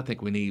was like, "Man, I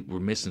think we're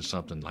missing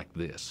something like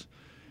this."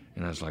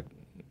 And I was like,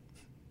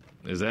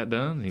 "Is that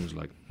done?" And he was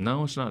like,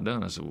 "No, it's not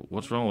done." I said,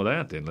 "What's wrong with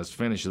that then? Let's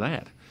finish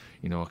that."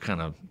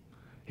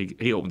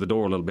 he opened the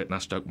door a little bit and I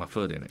stuck my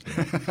foot in it.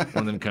 One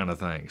of them kind of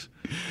things.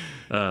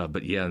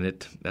 But yeah,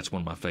 and that's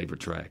one of my favorite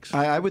tracks.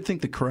 I would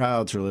think the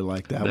crowds really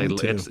like that one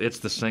too. It's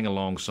the sing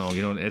along song.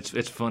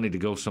 It's funny to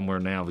go somewhere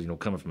now.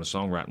 Coming from a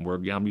songwriting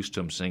world, I'm used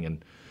to them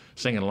singing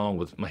along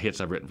with my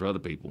hits I've written for other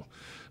people,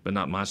 but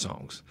not my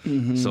songs.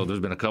 Mm-hmm. So there's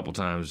been a couple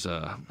times.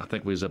 I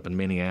think we was up in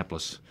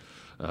Minneapolis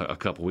a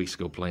couple weeks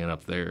ago playing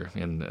up there,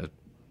 and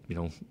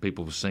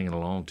people were singing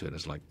along to it.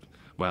 It's like,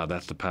 wow,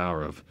 that's the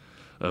power of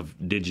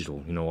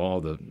digital.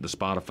 All the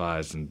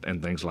Spotifys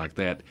and things like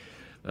that.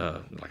 I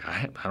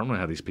don't know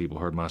how these people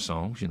heard my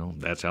songs.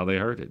 That's how they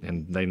heard it,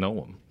 and they know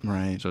them.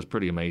 Right. So it's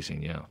pretty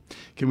amazing. Yeah.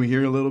 Can we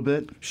hear a little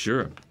bit?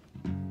 Sure.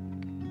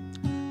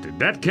 Did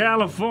that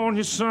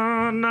California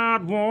sun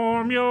not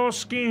warm your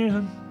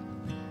skin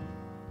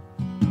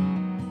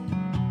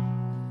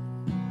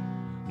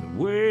the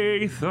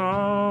way you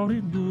thought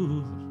it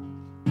would?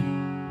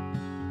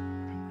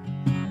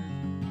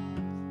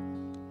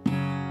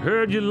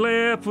 Heard you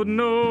left with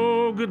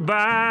no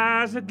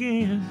goodbyes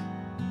again.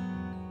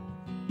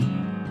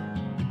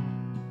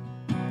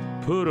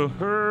 Put a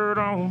hurt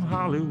on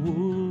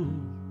Hollywood.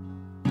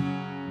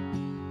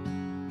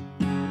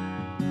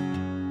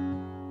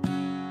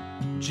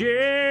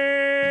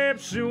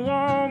 Gypsy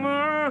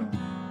woman,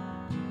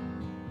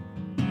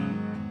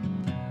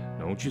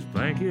 don't you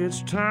think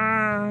it's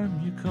time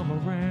you come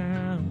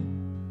around?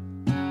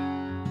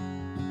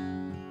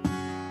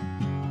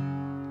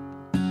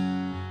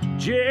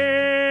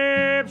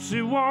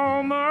 Gypsy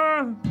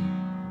woman,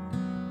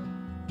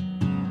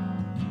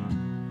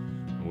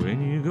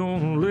 when you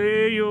gonna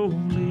lay your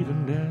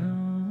leaving down?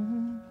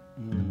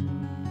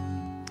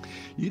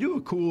 You do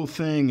a cool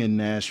thing in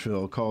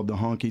Nashville called the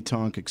Honky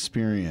Tonk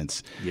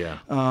Experience. Yeah.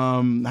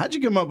 How'd you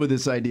come up with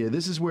this idea?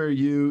 This is where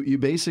you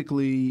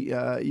basically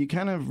you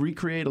kind of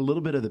recreate a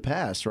little bit of the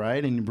past,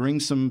 right? And you bring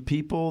some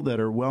people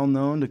that are well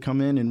known to come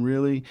in and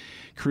really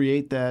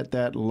create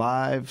that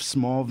live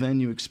small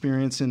venue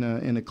experience in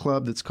a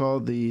club that's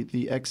called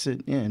the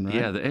Exit Inn, right?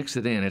 Yeah, the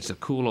Exit Inn. It's a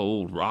cool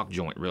old rock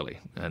joint, really,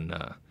 and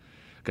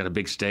got a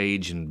big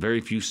stage and very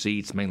few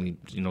seats, mainly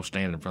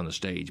standing in front of the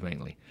stage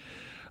mainly.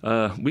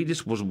 We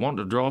just was wanting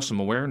to draw some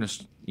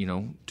awareness,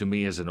 to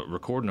me as a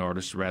recording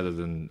artist rather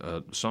than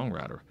a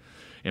songwriter.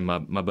 And my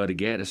buddy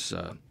Gaddis,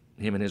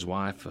 him and his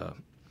wife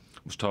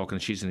was talking,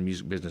 and she's in the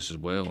music business as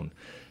well. And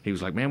he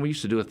was like, man, we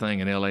used to do a thing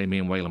in L.A., me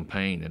and Waylon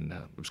Payne, and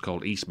it was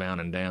called Eastbound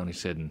and Down. He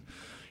said, and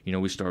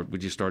we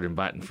just started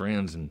inviting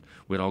friends, and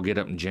we'd all get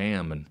up and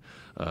jam. And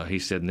he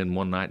said, and then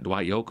one night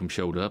Dwight Yoakam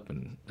showed up,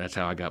 and that's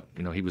how I got,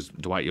 he was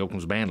Dwight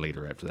Yoakam's band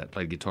leader after that,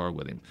 played guitar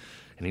with him.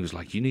 And he was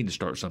like, you need to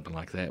start something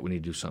like that. We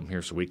need to do something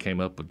here. So we came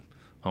up with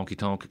Honky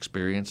Tonk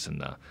Experience.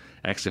 And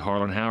actually,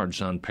 Harlan Howard's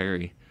son,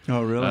 Perry,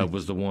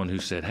 was the one who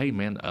said, hey,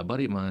 man, a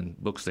buddy of mine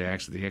books the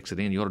Exit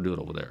Inn. You ought to do it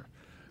over there.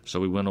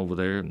 So we went over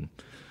there, and,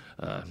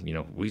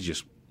 we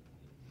just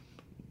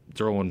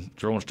throwing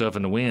stuff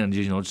in the wind,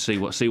 to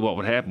see what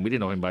would happen. We didn't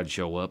know anybody would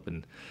show up.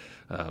 And,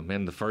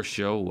 man, the first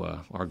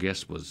show, our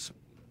guest was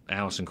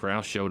Alison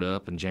Krauss showed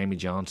up, and Jamie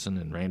Johnson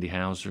and Randy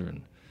Houser,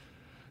 and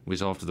we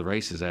was off to the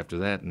races after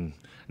that. And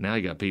now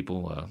you got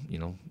people,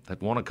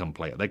 that want to come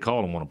play it. They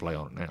call and want to play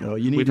on it now. Oh,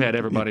 We've had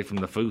everybody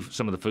from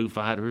some of the Foo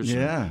Fighters,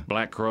 and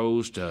Black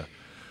Crowes to,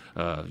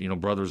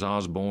 Brothers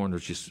Osborne.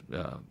 There's just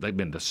they've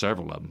been to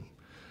several of them.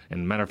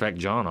 And matter of fact,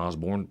 John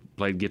Osborne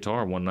played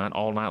guitar one night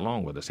all night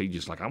long with us. He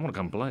just like, I want to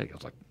come play. I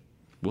was like,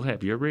 we'll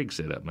have your rig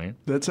set up, man.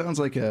 That sounds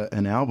like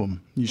an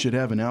album. You should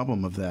have an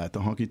album of that, the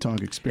Honky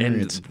Tonk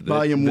Experience,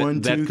 Volume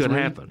 1, 2, 3. That could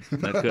happen.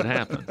 That could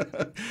happen.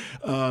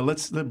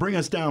 Let's bring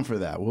us down for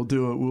that. We'll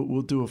do a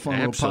fun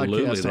little podcast on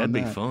that. That'd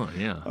be fun.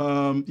 Yeah.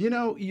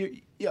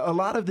 A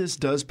lot of this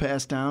does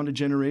pass down to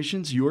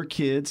generations. Your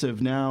kids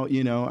have now,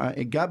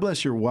 God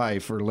bless your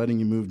wife for letting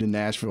you move to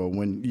Nashville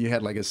when you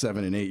had like a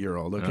 7 and 8 year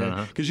old,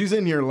 okay? Because she's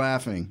in here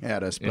laughing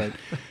at us, but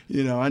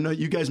I know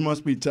you guys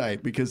must be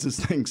tight because this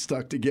thing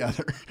stuck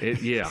together.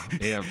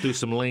 Through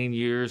some lean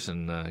years,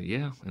 and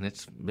and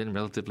it's been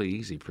relatively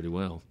easy, pretty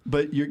well.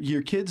 But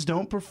your kids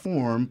don't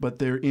perform, but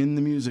they're in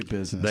the music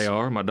business. They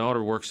are. My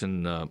daughter works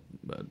in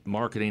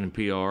marketing and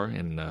PR,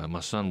 and my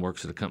son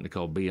works at a company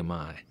called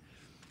BMI.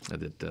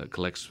 That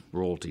collects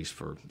royalties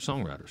for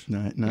songwriters.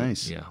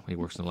 Nice. Yeah, he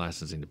works in the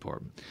licensing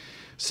department.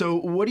 So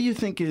what do you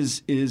think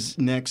is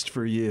next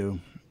for you?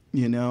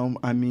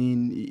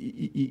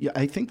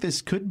 I think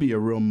this could be a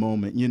real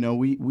moment.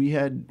 We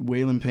had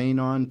Waylon Payne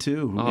on,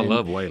 too. I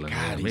love Waylon.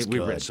 God, we've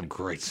written some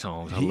great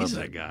songs. I love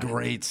that guy.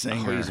 Great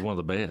singer. He's one of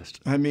the best.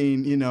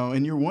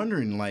 And you're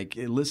wondering, like,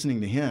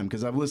 listening to him,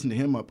 because I've listened to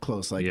him up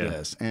close like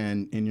this,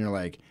 and you're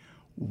like,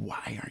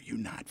 why are you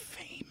not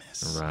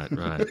famous? Right.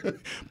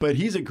 But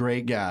he's a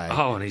great guy.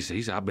 Oh, and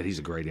I bet he's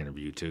a great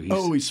interview too.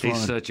 He's fun.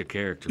 He's such a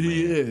character, man.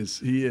 He is.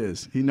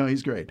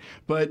 He's great.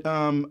 But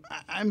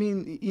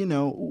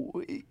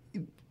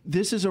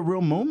this is a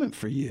real moment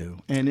for you,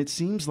 and it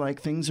seems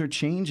like things are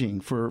changing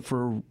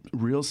for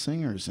real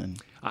singers.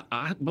 And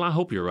I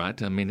hope you're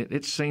right. I mean,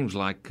 it seems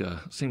like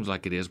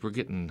it is.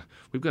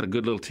 We've got a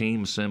good little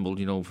team assembled,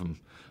 from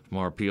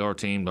our PR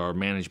team to our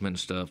management and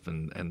stuff,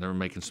 and they're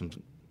making some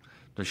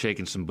they're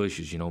shaking some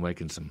bushes,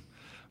 making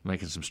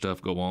some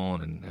stuff go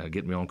on and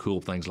getting me on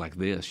cool things like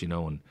this,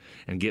 and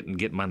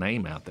getting my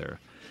name out there.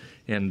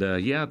 And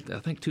I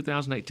think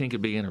 2018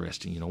 could be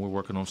interesting. We're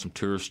working on some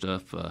tour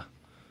stuff.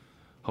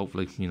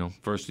 Hopefully,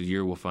 first of the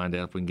year we'll find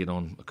out if we can get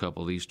on a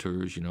couple of these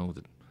tours.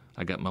 That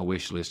I got my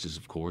wish list is,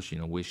 of course,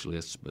 wish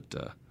lists,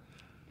 but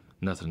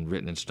nothing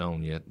written in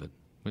stone yet. But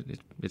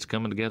it's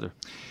coming together.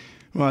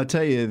 Well, I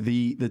tell you,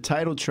 the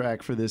title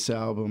track for this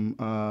album,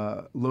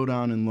 "Low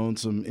Down and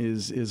Lonesome,"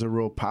 is a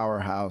real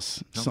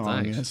powerhouse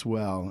song as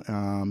well.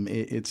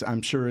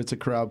 I'm sure it's a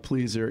crowd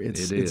pleaser.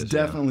 It's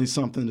definitely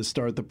something to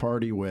start the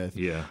party with.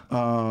 Yeah.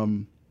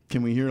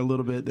 Can we hear a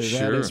little bit of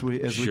that as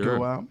we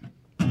go out?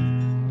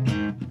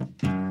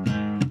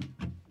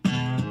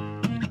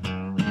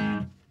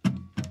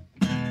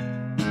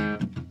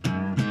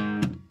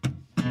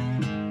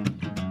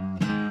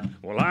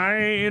 Well, I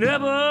ain't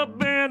ever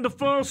been to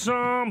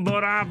Folsom,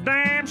 but I've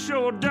damn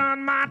sure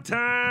done my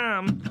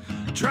time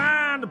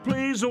trying to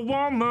please a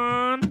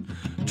woman,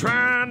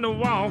 trying to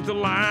walk the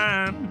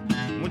line.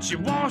 When she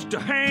washed her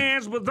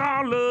hands with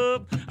all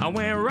love, I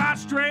went right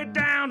straight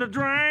down the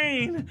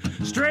drain,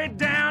 straight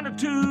down the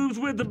tubes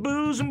with the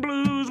booze and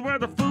blues where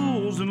the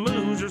fools and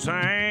losers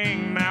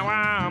hang. Now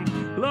I'm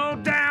low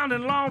down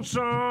and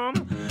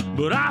lonesome,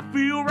 but I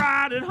feel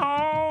right at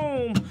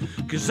home,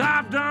 'cause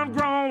I've done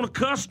grown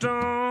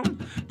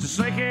accustomed to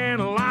sinking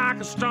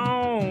like a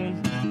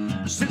stone.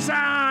 Since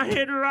I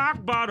hit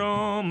rock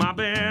bottom, I've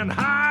been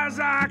high as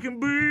I can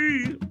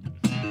be.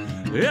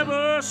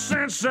 Ever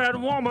since that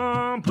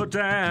woman put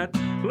that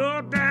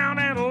low down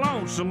and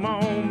lonesome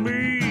on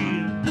me.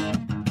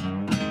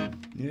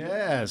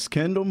 Yes,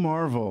 Kendell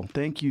Marvel.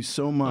 Thank you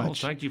so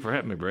much. Oh, thank you for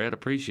having me, Brad.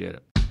 Appreciate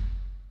it.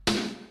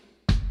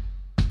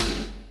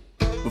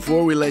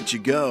 Before we let you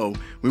go,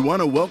 we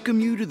want to welcome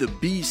you to the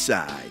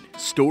B-side,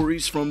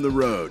 Stories from the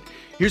Road.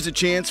 Here's a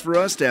chance for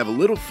us to have a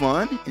little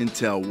fun and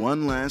tell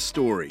one last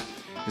story.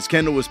 As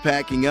Kendell was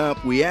packing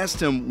up, we asked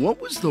him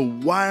what was the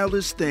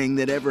wildest thing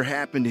that ever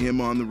happened to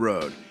him on the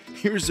road.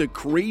 Here's a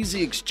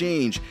crazy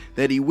exchange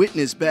that he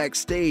witnessed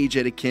backstage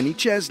at a Kenny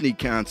Chesney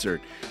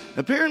concert.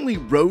 Apparently,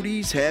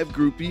 roadies have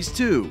groupies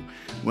too.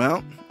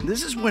 Well,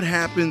 this is what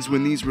happens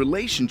when these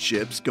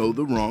relationships go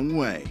the wrong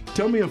way.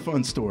 Tell me a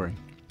fun story.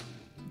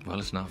 Well,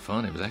 it's not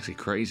fun. It was actually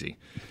crazy.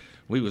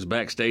 We was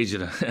backstage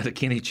at a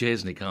Kenny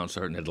Chesney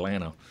concert in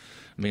Atlanta,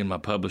 me and my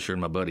publisher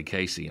and my buddy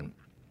Casey, and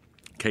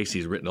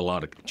Casey's written a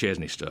lot of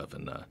Chesney stuff.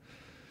 And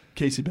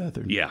Casey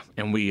Beathard. Yeah,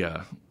 and we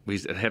had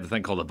a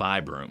thing called the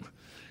Vibe Room,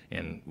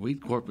 and we'd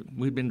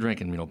been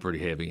drinking, pretty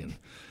heavy, and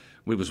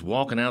we was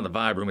walking out of the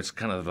Vibe Room. It's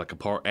kind of like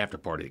a after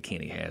party that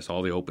Kenny has,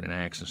 all the opening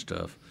acts and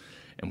stuff.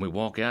 And we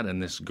walk out,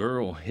 and this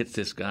girl hits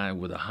this guy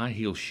with a high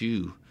heel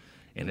shoe,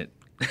 and it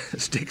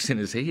sticks in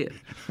his head.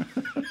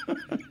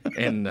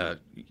 And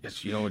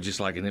it's, just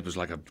like, and it was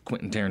like a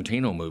Quentin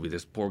Tarantino movie.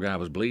 This poor guy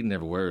was bleeding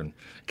everywhere, and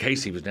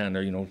Casey was down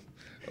there,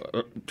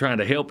 trying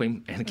to help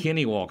him, and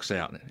Kenny walks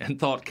out and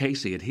thought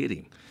Casey had hit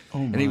him.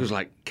 And he was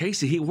like,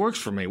 "Casey, he works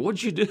for me.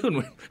 What'd you do?" And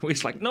we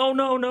was like,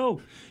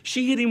 No.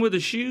 She hit him with a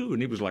shoe.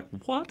 And he was like,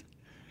 "What?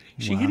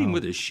 She hit him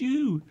with a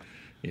shoe?"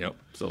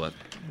 So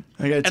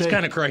that's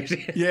kind of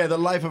crazy. Yeah, the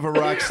life of a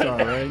rock star,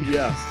 right?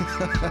 Yeah.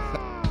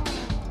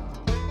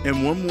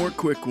 And one more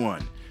quick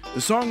one. The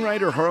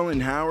songwriter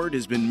Harlan Howard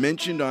has been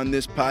mentioned on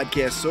this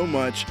podcast so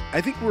much, I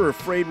think we're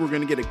afraid we're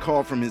going to get a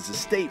call from his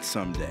estate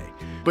someday.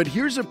 But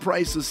here's a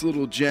priceless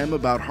little gem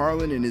about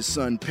Harlan and his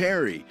son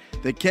Perry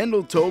that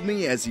Kendell told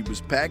me as he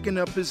was packing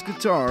up his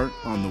guitar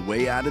on the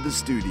way out of the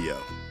studio.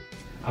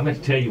 I meant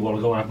to tell you a while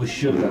ago, and we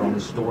should have got on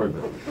this story,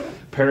 but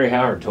Perry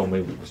Howard told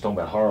me, was talking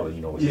about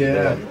Harlan, with his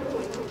dad.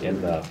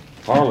 And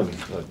Harlan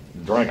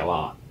drank a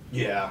lot.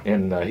 Yeah.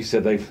 And he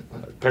said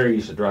Perry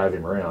used to drive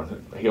him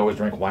around. He always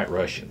drank White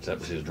Russians. That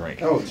was his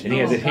drink. Oh, and he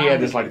had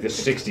this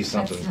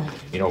 60-something,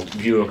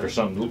 Buick or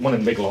something, one of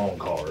them big long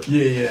cars.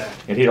 Yeah.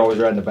 And he'd always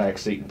ride in the back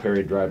seat, and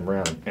Perry'd drive him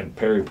around. And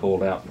Perry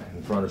pulled out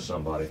in front of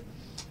somebody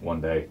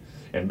one day,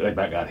 and they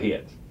about got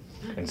hit.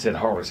 And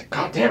Harlan said,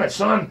 "God damn it,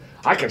 son!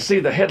 I can see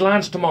the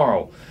headlines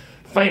tomorrow.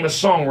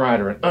 Famous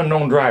songwriter and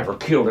unknown driver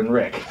killed in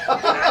wreck."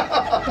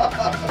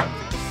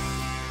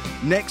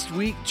 Next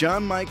week,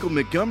 John Michael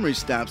Montgomery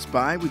stops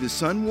by with his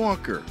son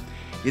Walker.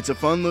 It's a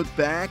fun look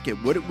back at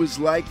what it was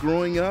like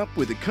growing up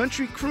with a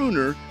country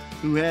crooner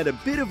who had a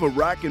bit of a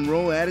rock and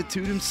roll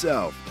attitude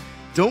himself.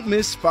 Don't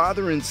miss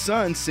father and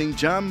son sing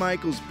John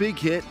Michael's big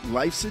hit,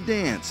 Life's a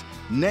Dance,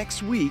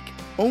 next week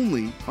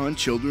only on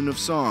Children of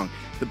Song,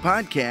 the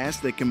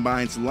podcast that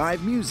combines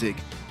live music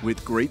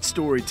with great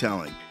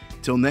storytelling.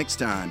 Till next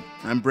time,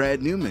 I'm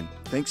Brad Newman.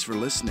 Thanks for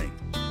listening.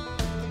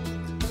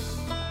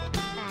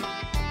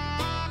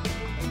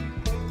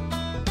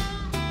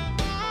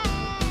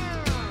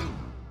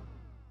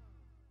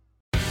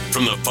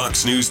 From the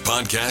Fox News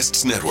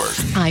Podcasts Network.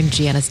 I'm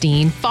Janice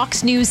Dean,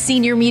 Fox News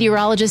senior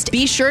meteorologist.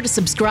 Be sure to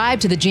subscribe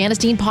to the Janice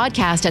Dean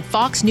podcast at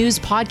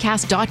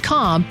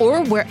foxnewspodcast.com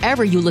or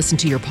wherever you listen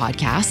to your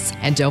podcasts.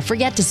 And don't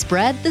forget to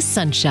spread the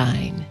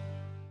sunshine.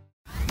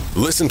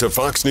 Listen to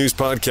Fox News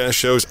Podcast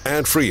shows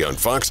ad-free on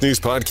Fox News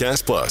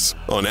Podcast Plus,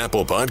 on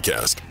Apple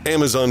Podcast,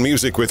 Amazon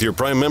Music with your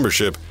Prime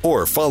membership,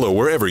 or follow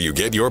wherever you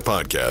get your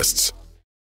podcasts.